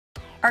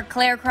Are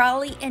Clare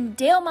Crawley and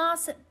Dale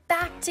Moss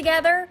back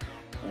together?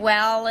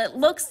 Well, it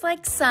looks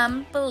like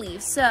some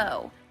believe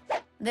so.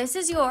 This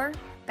is your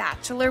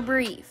Bachelor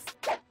Brief.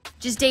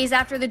 Just days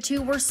after the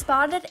two were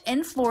spotted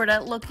in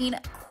Florida looking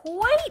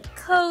quite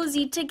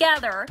cozy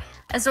together,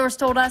 a source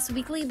told Us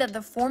Weekly that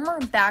the former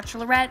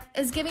Bachelorette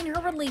is giving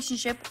her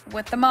relationship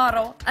with the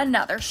model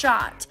another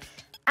shot,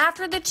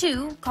 after the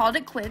two called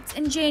it quits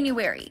in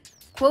January.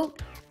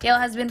 Quote, Dale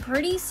has been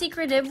pretty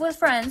secretive with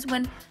friends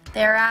when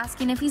they're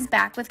asking if he's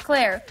back with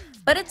Clare,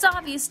 but it's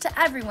obvious to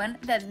everyone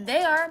that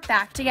they are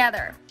back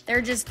together.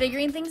 They're just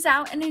figuring things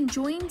out and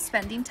enjoying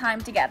spending time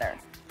together,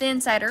 the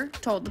insider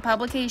told the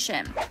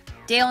publication.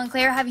 Dale and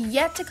Clare have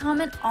yet to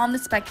comment on the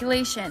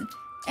speculation,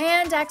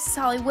 and Access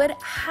Hollywood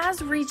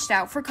has reached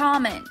out for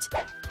comment.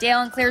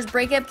 Dale and Clare's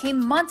breakup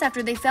came months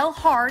after they fell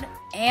hard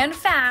and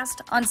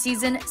fast on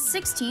season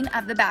 16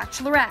 of The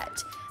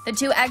Bachelorette. The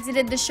two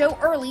exited the show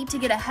early to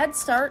get a head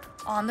start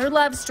on their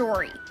love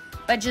story.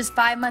 But just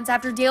 5 months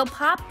after Dale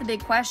popped the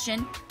big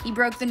question, he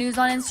broke the news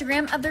on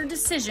Instagram of their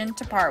decision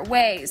to part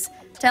ways,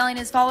 telling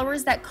his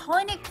followers that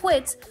calling it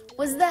quits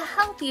was the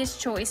healthiest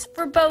choice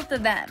for both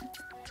of them.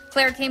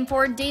 Clare came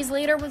forward days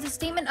later with a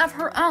statement of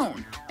her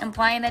own,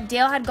 implying that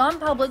Dale had gone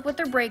public with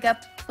their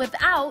breakup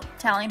without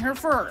telling her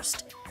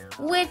first,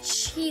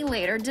 which he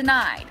later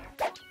denied.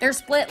 Their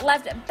split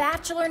left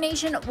Bachelor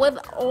Nation with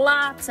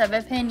lots of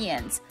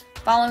opinions.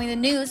 Following the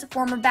news,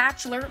 former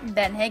Bachelor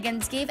Ben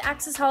Higgins gave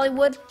Access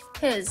Hollywood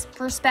his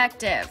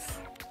perspective.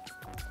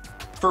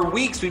 For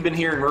weeks, we've been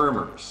hearing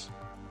rumors.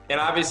 And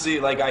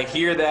obviously, I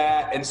hear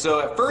that. And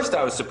so at first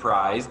I was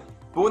surprised.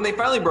 But when they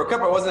finally broke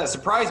up, I wasn't that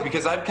surprised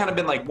because I've kind of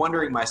been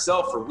wondering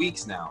myself for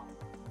weeks now.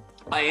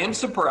 I am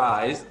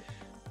surprised.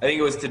 I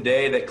think it was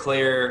today that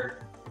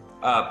Clare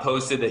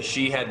posted that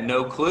she had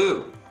no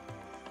clue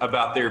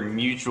about their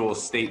mutual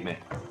statement.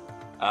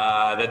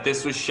 That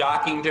this was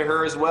shocking to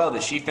her as well,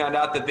 that she found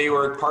out that they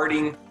were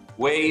parting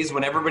ways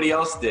when everybody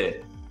else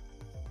did.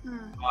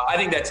 I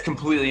think that's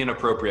completely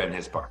inappropriate on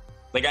his part.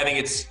 I think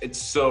it's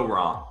so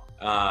wrong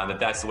that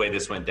that's the way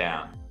this went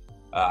down.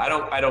 I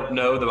don't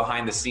know the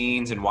behind the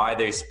scenes and why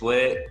they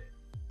split,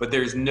 but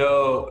there's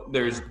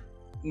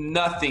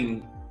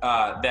nothing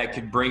that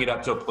could bring it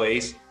up to a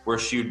place where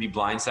she would be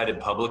blindsided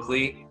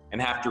publicly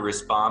and have to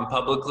respond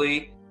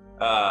publicly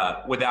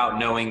without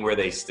knowing where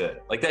they stood.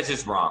 That's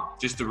just wrong.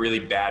 Just a really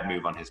bad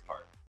move on his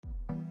part.